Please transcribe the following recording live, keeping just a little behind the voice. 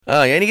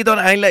Yang ni kita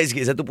nak highlight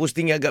sikit satu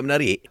posting yang agak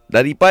menarik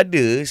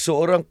daripada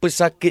seorang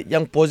pesakit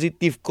yang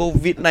positif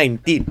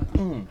COVID-19.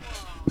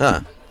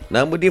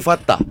 Nama dia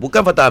Fatah.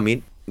 Bukan Fatah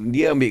Amin.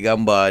 Dia ambil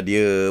gambar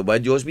dia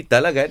baju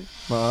hospital lah kan.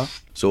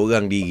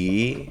 Seorang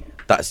diri,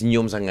 tak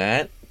senyum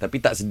sangat, tapi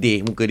tak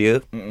sedih muka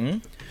dia.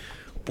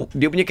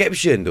 Dia punya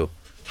caption tu,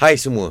 "Hai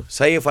semua,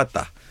 saya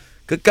Fatah.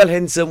 Kekal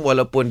handsome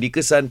walaupun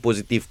dikesan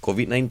positif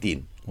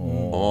COVID-19."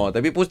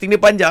 Tapi posting dia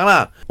panjang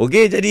lah.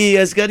 Okey, jadi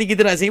sekarang ni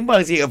kita nak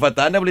sembang sikit dengan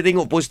Fatah. Anda boleh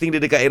tengok posting dia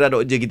dekat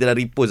era.je. Kita dah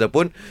repost lah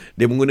pun.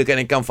 Dia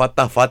menggunakan akaun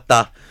Fatah.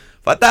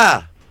 Fatah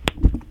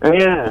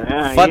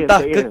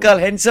Kekal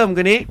handsome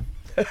ke ni?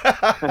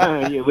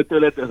 Ya,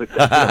 betul lah tu.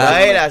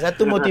 Baiklah,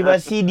 satu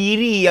motivasi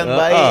diri yang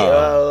baik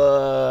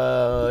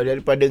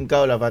daripada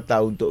engkau lah,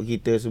 Fatah, untuk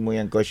kita semua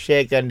yang kau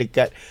sharekan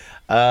dekat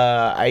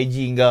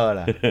IG kau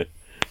lah.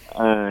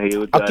 Ya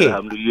betul, okay.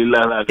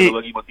 Alhamdulillah lah kalau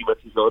bagi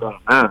motivasi seorang.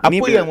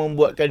 Apa yang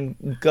membuatkan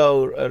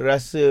kau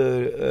rasa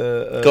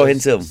kau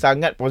handsome?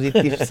 Sangat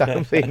positif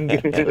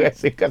sehingga kau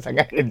rasa kau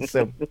sangat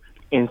handsome.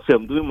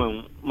 Handsome tu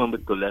memang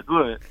betul lah tu.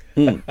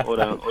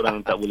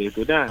 Orang tak boleh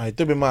tu dah.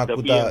 Itu memang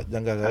aku tak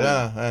janggal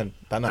lah kan.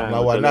 Tak nak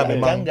melawan lah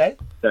memang. Janggal.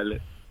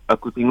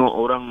 Aku tengok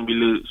orang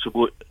bila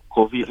sebut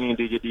COVID ni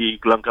dia jadi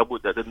kelang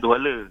kabut tak tentu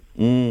hala.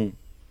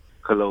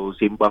 Kalau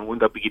sembang pun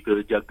tapi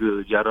kita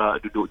jaga jarak,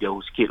 duduk jauh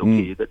sikit,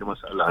 okey, tak ada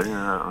masalahnya.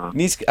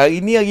 Ni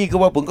hari ni hari ke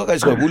berapa? Kau kat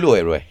Sungai Buloh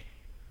Roy?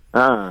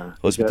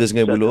 Hospital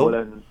Sungai Buloh.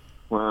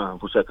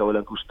 Pusat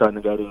Kawalan Kusta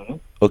Negara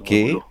ni.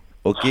 Okey,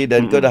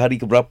 dan kau dah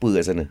hari ke berapa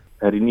kat sana?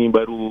 Hari ni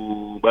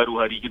baru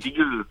hari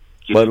ketiga.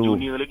 Kira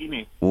junior lagi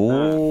ni.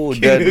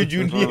 Dan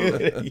junior.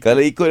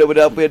 Kalau ikut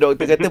daripada apa yang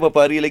doktor kata, berapa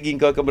hari lagi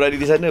kau akan berada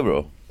di sana,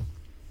 bro?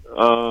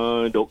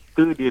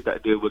 Doktor dia tak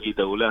ada bagi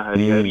tahulah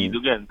hari-hari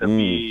tu kan,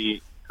 tapi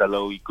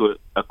kalau ikut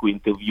aku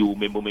interview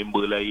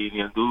member-member lain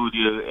yang tu,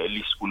 dia at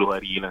least 10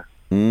 hari lah.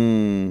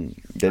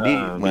 Jadi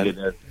bila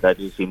dah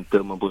ada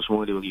simptom apa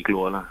semua, dia bagi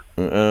keluar lah.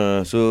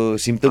 So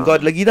simptom kau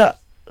ada lagi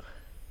tak?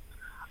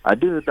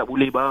 Ada, tak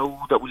boleh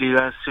bau, tak boleh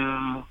rasa,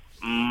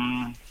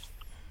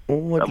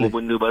 apa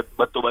benda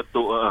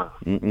batuk-batuk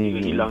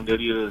hilang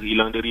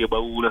dari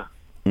bau lah.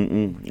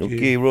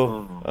 Okey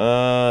bro.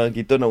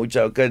 Kita nak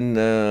ucapkan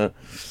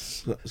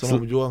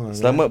Selamat berjuang lah.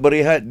 Selamat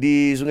berehat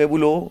di Sungai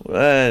Buloh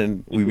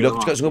kan. Bila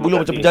aku cakap Sungai Buloh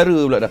macam penjara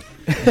pula dah.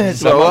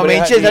 Orang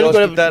mention selalu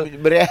kalau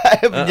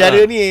berehat penjara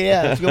ni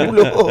ya, Sungai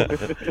Buloh.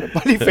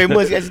 Paling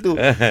famous kat situ.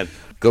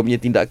 Kau punya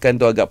tindakan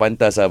tu agak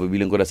pantas lah.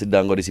 Bila kau dah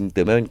sedang, kau ada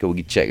simptom kan, kau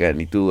pergi check kan.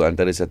 Itu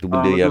antara satu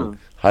benda yang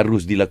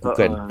harus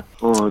dilakukan.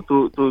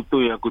 Tu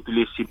yang aku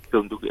tulis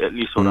simptom tu. At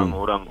least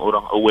orang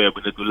aware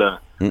benda tu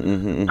lah.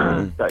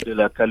 Tak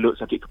adalah kalut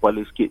sakit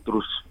kepala sikit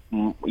terus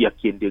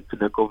yakin dia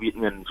kena COVID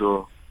kan.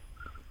 So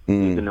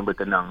kena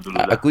bertenang dulu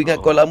lah. Aku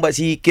ingat kau lambat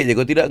sikit je.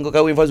 Kau tidak kau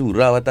kahwin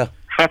Fazura Fatah.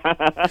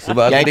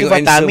 Sebab aku tengok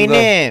handsome kau.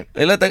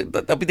 Yalah,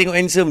 tapi tengok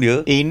handsome dia.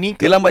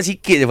 Dia lambat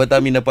sikit je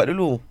Fatah Amin dapat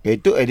dulu.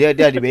 Itu dia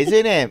ada beza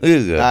ni.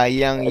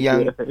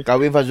 Yang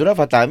kahwin Fazura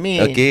Fatah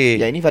Amin.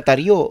 Yang ini Fatah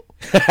Rio.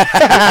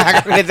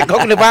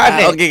 Kau kena faham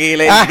ni. Okey,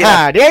 lain sikit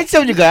lah. Dia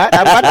handsome juga,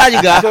 Fatah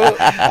juga.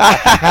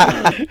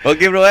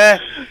 Okey bro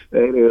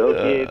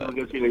Okey, terima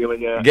kasih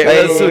banyak-banyak.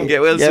 Get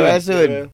well soon.